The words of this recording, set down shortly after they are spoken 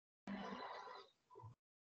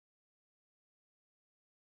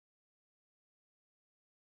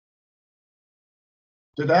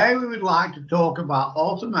Today, we would like to talk about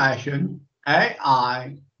automation,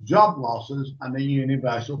 AI, job losses, and the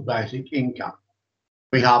universal basic income.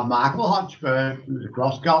 We have Michael Hotchberg, who's a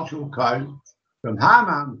cross-cultural coach from High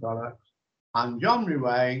Mountain Products, and John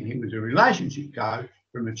Ruane, who is a relationship coach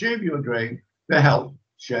from Achieve Your Dream, to help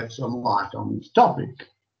shed some light on this topic.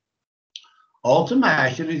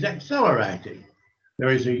 Automation is accelerating.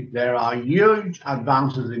 There are huge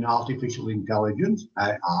advances in artificial intelligence,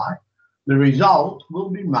 AI. The result will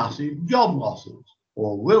be massive job losses,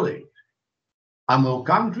 or will it? And will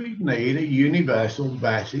countries need a universal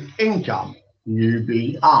basic income,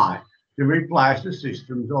 UBI, to replace the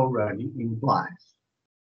systems already in place?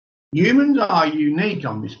 Humans are unique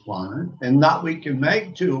on this planet in that we can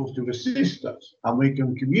make tools to assist us and we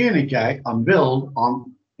can communicate and build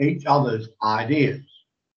on each other's ideas.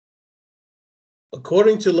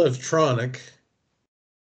 According to Levtronic,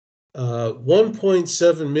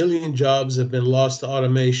 1.7 million jobs have been lost to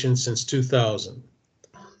automation since 2000.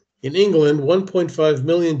 In England, 1.5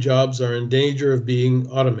 million jobs are in danger of being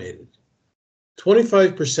automated.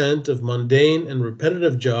 25% of mundane and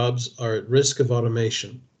repetitive jobs are at risk of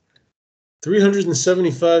automation.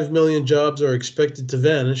 375 million jobs are expected to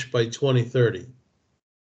vanish by 2030.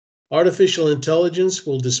 Artificial intelligence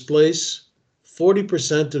will displace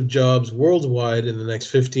 40% of jobs worldwide in the next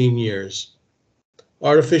 15 years.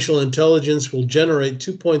 Artificial intelligence will generate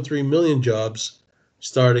 2.3 million jobs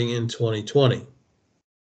starting in 2020.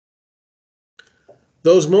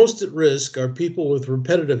 Those most at risk are people with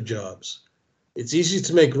repetitive jobs. It's easy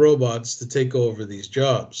to make robots to take over these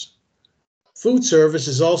jobs. Food service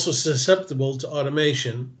is also susceptible to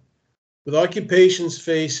automation, with occupations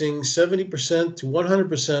facing 70% to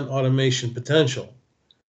 100% automation potential.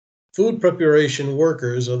 Food preparation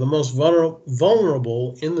workers are the most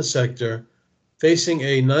vulnerable in the sector, facing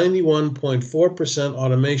a 91.4%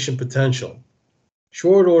 automation potential.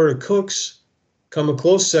 Short order cooks come a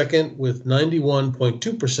close second with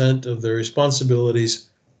 91.2% of their responsibilities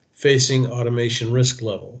facing automation risk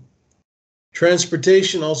level.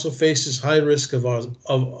 Transportation also faces high risk of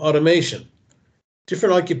automation.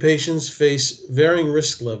 Different occupations face varying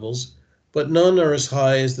risk levels, but none are as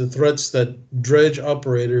high as the threats that dredge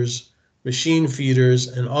operators, machine feeders,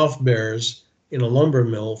 and off-bearers in a lumber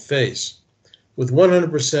mill face, with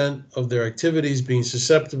 100% of their activities being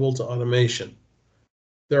susceptible to automation.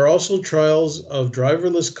 There are also trials of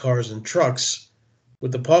driverless cars and trucks,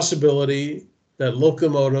 with the possibility that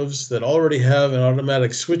locomotives that already have an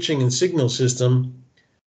automatic switching and signal system,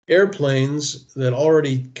 airplanes that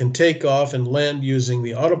already can take off and land using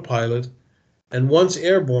the autopilot, and once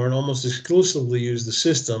airborne almost exclusively use the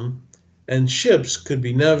system, and ships could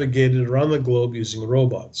be navigated around the globe using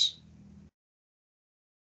robots.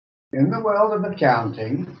 In the world of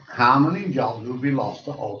accounting, how many jobs will be lost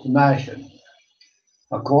to automation?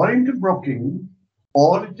 According to Brookings,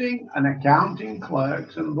 auditing and accounting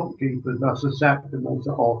clerks and bookkeepers are susceptible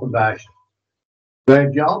to automation. Their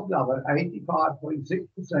jobs have an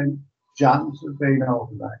 85.6% chance of being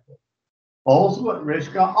automated. Also at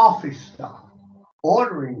risk are office staff,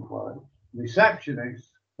 ordering clerks, receptionists,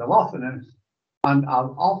 telephonists, and as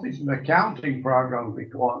office and accounting programs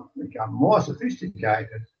become more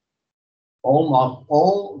sophisticated, almost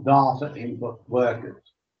all data input workers.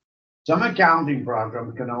 Some accounting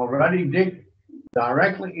programs can already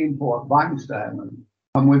directly import bank statements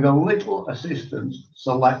and with a little assistance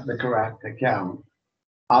select the correct account.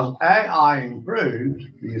 As AI improves,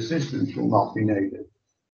 the assistance will not be needed.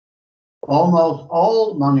 Almost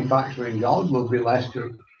all manufacturing jobs will be lost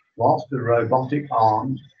to robotic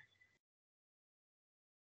arms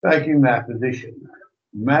taking their position,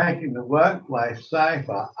 making the workplace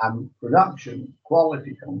safer and production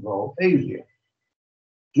quality control easier.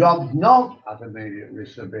 Jobs not at immediate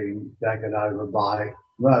risk of being taken over by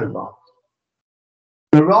robots.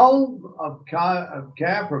 The role of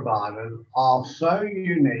care providers are so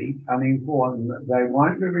unique and important that they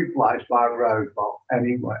won't be replaced by robots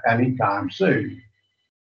anytime soon.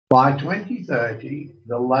 By 2030,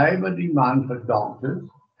 the labour demand for doctors,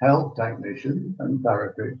 health technicians, and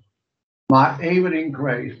therapists might even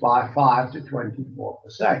increase by 5 to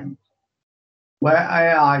 24%. Where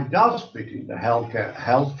AI does fit into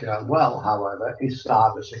healthcare well, however, is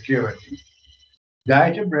cybersecurity.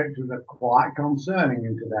 Data breaches are quite concerning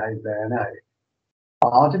in today's day and age.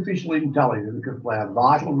 Artificial intelligence can play a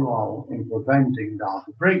vital role in preventing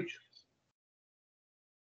data breaches.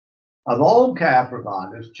 Of all care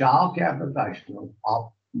providers, childcare professionals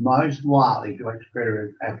are most likely to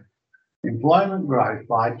experience employment growth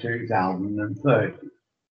by 2030.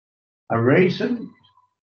 A recent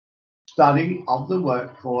study of the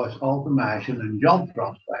workforce automation and job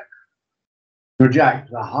prospects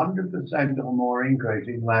projects 100% or more increase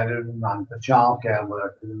in labour demand for childcare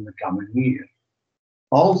workers in the coming years.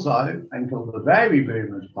 Also, until the baby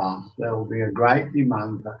boomers pass, there will be a great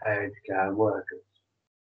demand for aged care workers.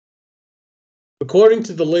 According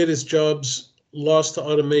to the latest jobs lost to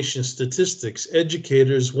automation statistics,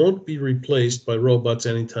 educators won't be replaced by robots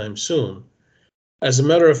anytime soon. As a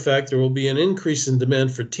matter of fact, there will be an increase in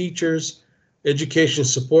demand for teachers, education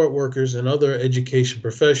support workers, and other education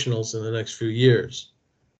professionals in the next few years.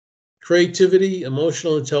 Creativity,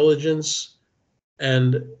 emotional intelligence,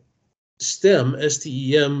 and STEM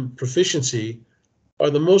proficiency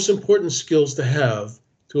are the most important skills to have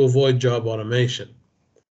to avoid job automation.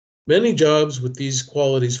 Many jobs with these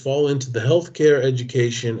qualities fall into the healthcare,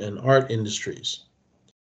 education, and art industries.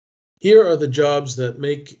 Here are the jobs that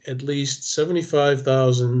make at least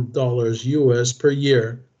 $75,000 US per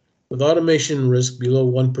year with automation risk below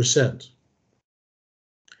 1%.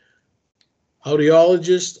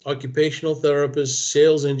 Audiologists, occupational therapists,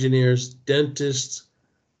 sales engineers, dentists,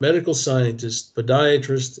 medical scientists,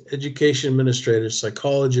 podiatrists, education administrators,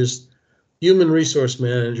 psychologists, human resource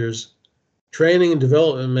managers, training and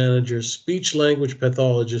development managers, speech-language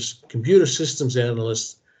pathologists, computer systems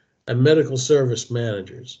analysts, and medical service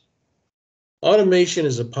managers. Automation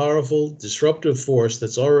is a powerful, disruptive force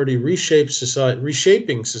that's already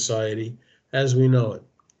reshaping society as we know it.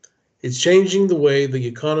 It's changing the way the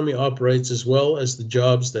economy operates as well as the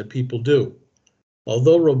jobs that people do.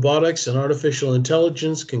 Although robotics and artificial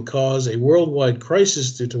intelligence can cause a worldwide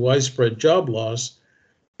crisis due to widespread job loss,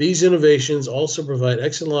 these innovations also provide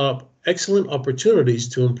excellent opportunities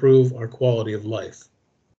to improve our quality of life.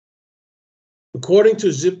 According to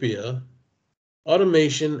Zippia,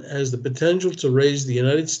 automation has the potential to raise the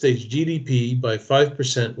United States GDP by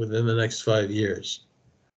 5% within the next 5 years.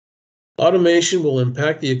 Automation will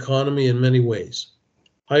impact the economy in many ways.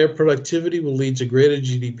 Higher productivity will lead to greater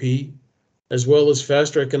GDP, as well as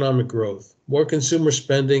faster economic growth, more consumer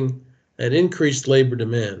spending, and increased labor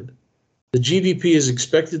demand. The GDP is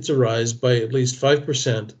expected to rise by at least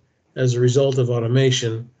 5% as a result of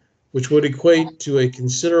automation, which would equate to a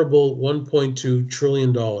considerable $1.2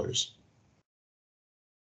 trillion.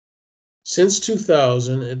 Since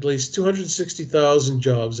 2000, at least 260,000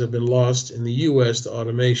 jobs have been lost in the U.S. to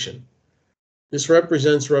automation. This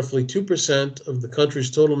represents roughly 2% of the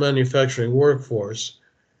country's total manufacturing workforce,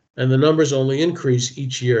 and the numbers only increase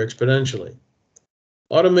each year exponentially.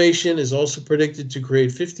 Automation is also predicted to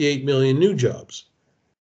create 58 million new jobs.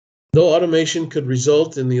 Though automation could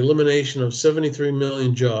result in the elimination of 73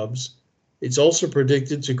 million jobs, it's also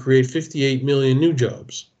predicted to create 58 million new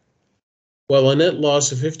jobs. While a net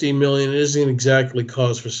loss of 15 million isn't exactly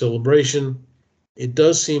cause for celebration, it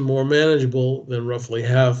does seem more manageable than roughly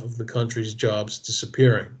half of the country's jobs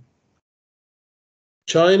disappearing.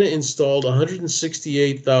 China installed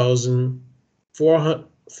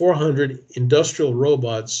 168,400 industrial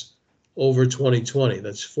robots over 2020.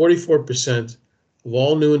 That's 44% of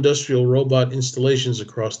all new industrial robot installations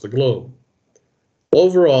across the globe.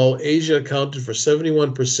 Overall, Asia accounted for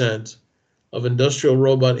 71% of industrial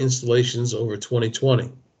robot installations over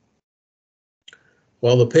 2020.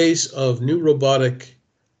 While the pace of new robotic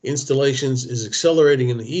installations is accelerating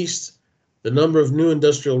in the East, the number of new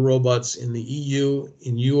industrial robots in the EU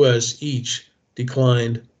and US each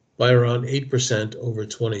declined by around 8% over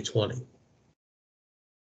 2020.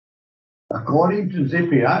 According to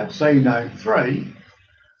Zippia, C Note 3,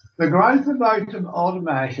 the growth of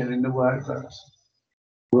automation in the workforce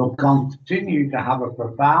will continue to have a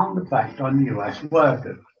profound effect on US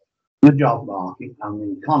workers, the job market, and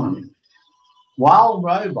the economy. While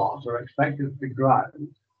robots are expected to grow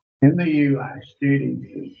in the US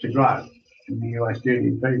GDP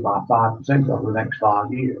by 5% over the next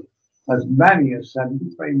 5 years, as many as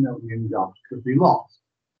 73 million jobs could be lost.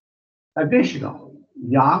 Additionally,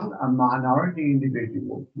 young and minority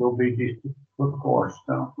individuals will be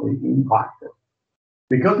disproportionately impacted.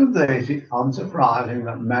 Because of this, it's unsurprising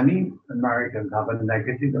that many Americans have a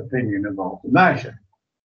negative opinion of automation.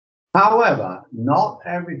 However, not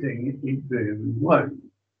everything is doom and gloom.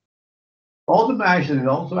 Automation is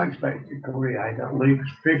also expected to create at least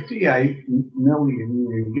 58 million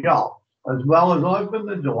new jobs, as well as open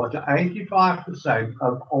the door to 85%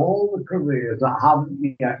 of all the careers that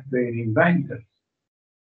haven't yet been invented.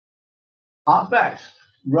 At best,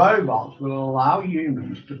 robots will allow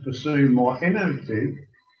humans to pursue more innovative,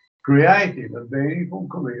 creative, and meaningful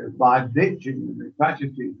careers by ditching the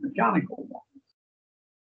repetitive mechanical ones.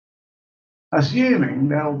 Assuming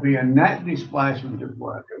there will be a net displacement of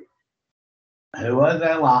workers, who are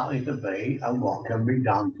they likely to be and what can be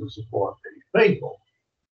done to support these people?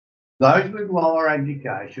 Those with lower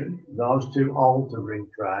education, those too old to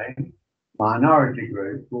retrain, minority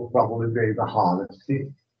groups will probably be the hardest hit.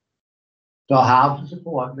 So how to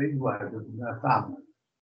support these workers and their families?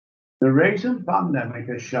 The recent pandemic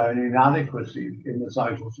has shown inadequacies in the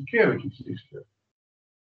social security system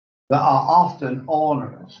that are often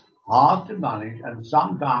onerous, hard to manage, and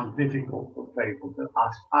sometimes difficult for people to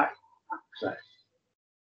access.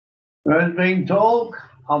 There has been talk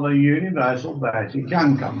of a universal basic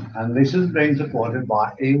income, and this has been supported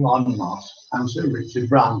by Elon Musk and Sir Richard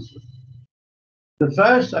Branson. The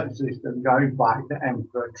first such system goes back to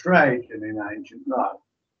Emperor Trajan in ancient Rome,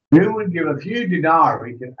 who would give a few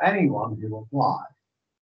denarii to anyone who applied.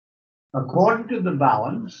 According to the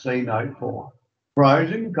balance, see note 4,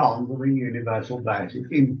 pros and cons of a universal basic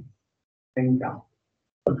income.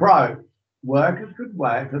 The pros, workers could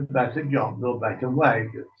work for better jobs or better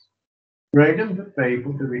wages. Freedom for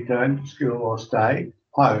people to return to school or stay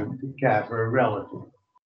home to care for a relative.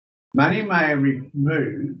 Many may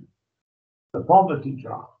remove the poverty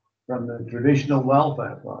trap from the traditional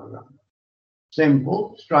welfare program.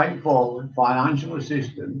 Simple, straightforward financial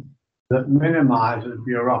assistance that minimizes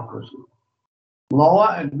bureaucracy.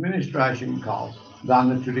 Lower administration costs than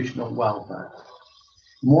the traditional welfare.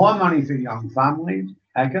 More money for young families,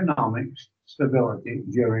 economic stability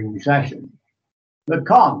during recession. The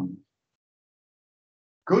cons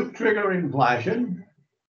could trigger inflation,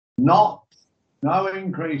 no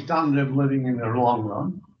increased standard of living in the long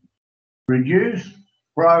run. Reduced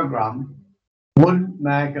program wouldn't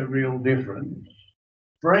make a real difference.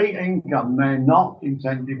 Free income may not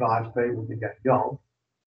incentivize people to get jobs.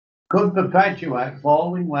 Could perpetuate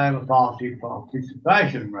falling Labour Party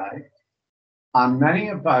participation rates, and many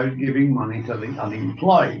oppose giving money to the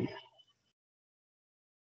unemployed.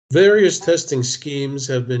 Various testing schemes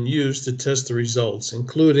have been used to test the results,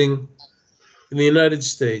 including in the United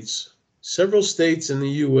States. Several states in the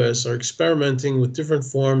U.S. are experimenting with different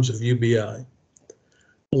forms of UBI.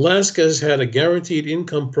 Alaska has had a guaranteed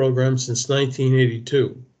income program since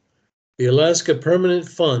 1982. The Alaska Permanent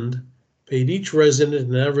Fund paid each resident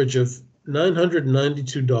an average of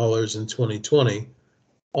 $992 in 2020,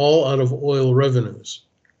 all out of oil revenues.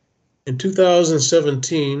 In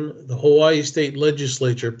 2017, the Hawaii State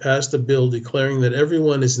Legislature passed a bill declaring that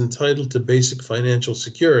everyone is entitled to basic financial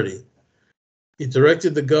security. It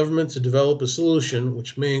directed the government to develop a solution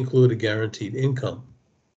which may include a guaranteed income.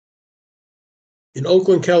 In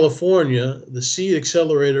Oakland, California, the Seed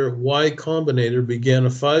Accelerator Y Combinator began a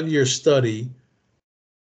 5-year study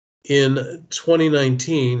in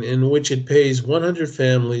 2019 in which it pays 100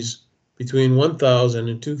 families between $1,000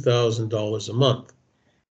 and $2,000 a month.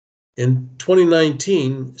 In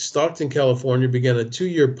 2019, Stockton, California began a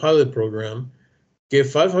 2-year pilot program, gave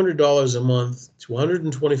 $500 a month to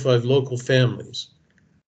 125 local families.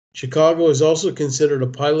 Chicago is also considered a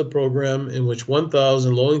pilot program in which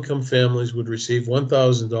 1,000 low-income families would receive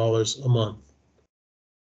 $1,000 a month.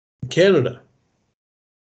 Canada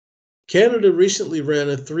recently ran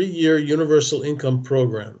a 3-year universal income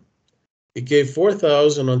program. It gave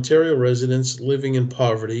 4,000 Ontario residents living in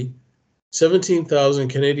poverty 17,000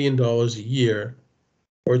 Canadian dollars a year,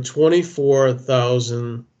 or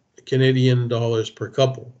 24,000 Canadian dollars per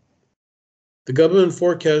couple. The government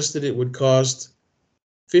forecasted it would cost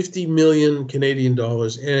 50 million Canadian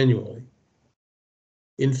dollars annually.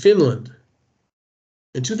 In Finland,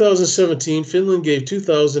 in 2017, Finland gave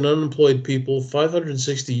 2,000 unemployed people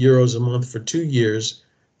 560 euros a month for 2 years,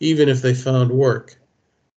 even if they found work.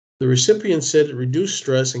 The recipient said it reduced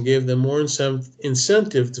stress and gave them more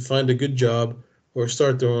incentive to find a good job or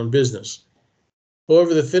start their own business.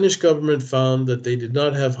 However, the Finnish government found that they did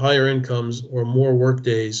not have higher incomes or more work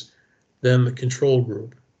days than the control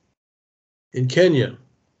group. In Kenya,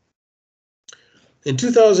 in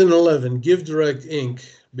 2011, GiveDirect Inc.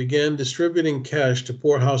 began distributing cash to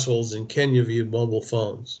poor households in Kenya via mobile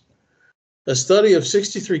phones. A study of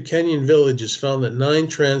 63 Kenyan villages found that 9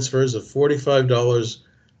 transfers of $45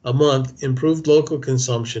 a month improved local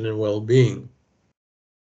consumption and well-being.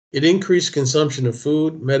 It increased consumption of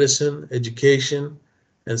food, medicine, education,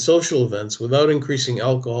 and social events without increasing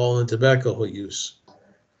alcohol and tobacco use.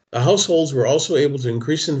 The households were also able to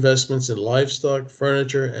increase investments in livestock,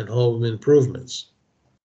 furniture, and home improvements.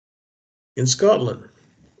 In Scotland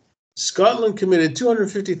committed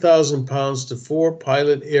 £250,000 to 4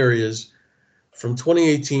 pilot areas from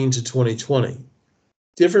 2018 to 2020.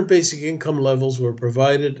 Different basic income levels were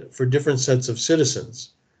provided for different sets of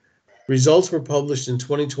citizens. Results were published in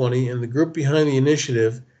 2020, and the group behind the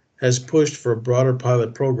initiative has pushed for a broader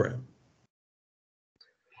pilot program.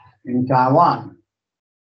 In Taiwan,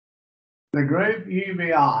 the group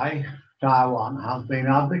UBI Taiwan has been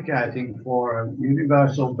advocating for a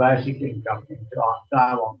universal basic income in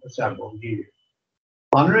Taiwan for several years.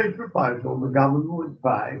 Under its proposal, the government would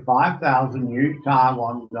pay 5,000 new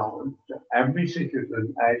Taiwan dollars to every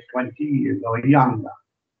citizen aged 20 years or younger,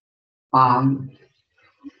 and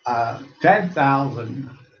 10,000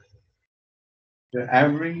 to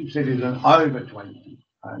every citizen over 20,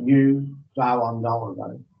 new Taiwan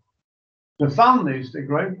dollars. To fund this, the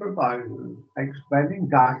group proposes expending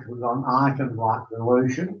taxes on items like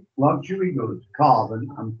pollution, luxury goods, carbon,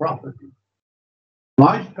 and property.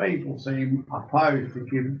 Most people seem opposed to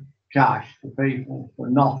give cash to people for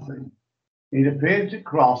nothing. It appears to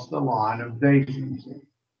cross the line of decency.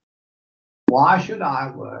 Why should I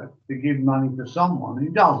work to give money to someone who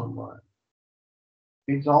doesn't work?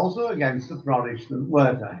 It's also against the Protestant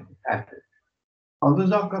work ethic.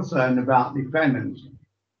 Others are concerned about dependency.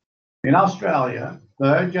 In Australia,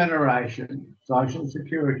 third-generation Social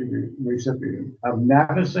Security recipients have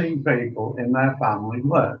never seen people in their family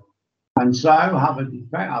work, and so have a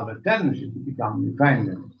tendency to become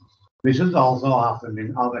dependent. This has also happened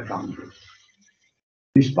in other countries.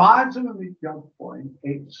 Despite some of its good points,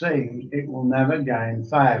 it seems it will never gain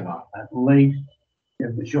favour, at least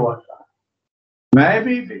in the short term.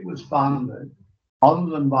 Maybe if it was funded, other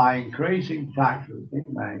than by increasing taxes, it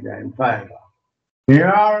may gain favour. Here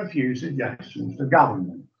are a few suggestions for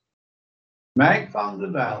government. Make funds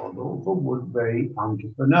available for would-be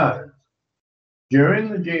entrepreneurs. During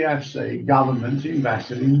the GFC, governments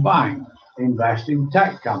invested in banks, invest in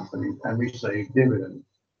tech companies, and receive dividends.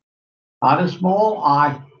 Add a small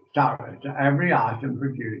tariff to every item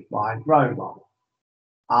produced by robots.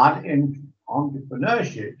 Add in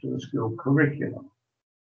entrepreneurship to the school curriculum.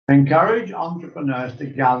 Encourage entrepreneurs to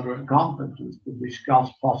gather at conferences to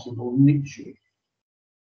discuss possible niches.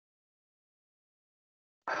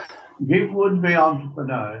 Give would-be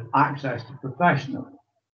entrepreneurs access to professionals.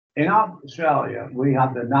 In Australia, we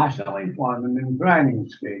have the National Employment and Training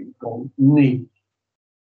Scheme called NEET.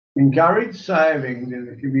 Encourage savings in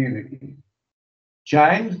the community.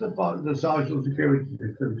 Change the social security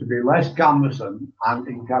system to be less cumbersome and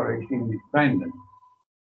encourage independence.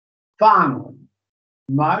 Finally,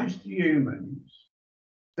 most humans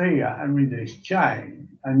fear and resist change,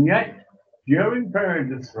 and yet during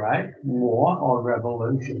periods of threat, war, or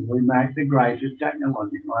revolution, we make the greatest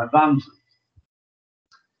technological advances.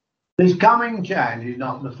 This coming change is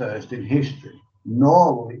not the first in history,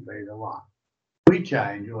 nor will it be the last. We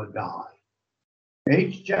change or die.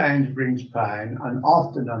 Each change brings pain and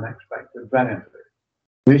often unexpected benefit.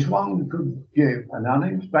 This one could give an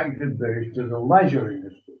unexpected boost to the leisure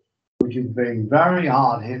industry, which has been very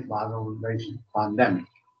hard hit by the recent pandemic.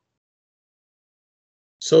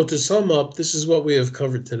 So to sum up, this is what we have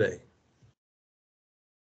covered today.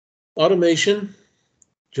 Automation,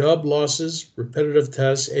 job losses, repetitive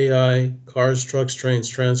tasks, AI, cars, trucks, trains,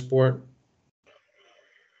 transport.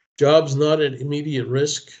 Jobs not at immediate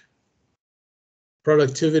risk.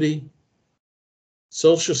 Productivity.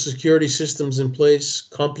 Social security systems in place,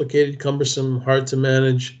 complicated, cumbersome, hard to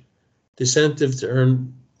manage. Disincentive to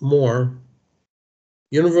earn more.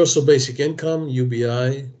 Universal basic income,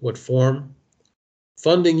 UBI, what form?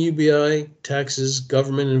 Funding UBI, taxes,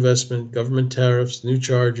 government investment, government tariffs, new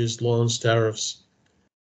charges, loans, tariffs,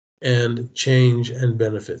 and change and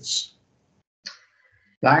benefits.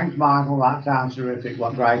 Thanks, Michael. That sounds terrific.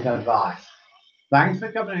 What great advice. Thanks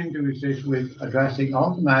for coming in to assist with addressing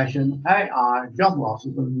automation, AI, job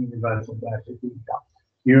losses, and universal basic income.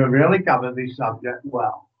 You have really covered this subject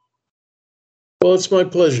well. Well, it's my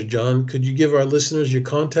pleasure, John. Could you give our listeners your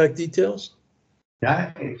contact details?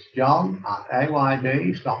 Yeah, it's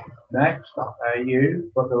john@ayd.net.au,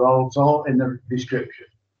 but they're also in the description.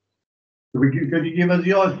 Could you give us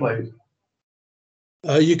yours, please?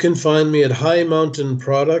 You can find me at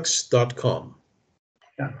highmountainproducts.com.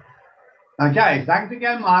 Yeah. Okay, thanks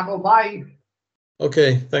again, Michael. Bye.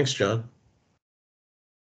 Okay, thanks, John.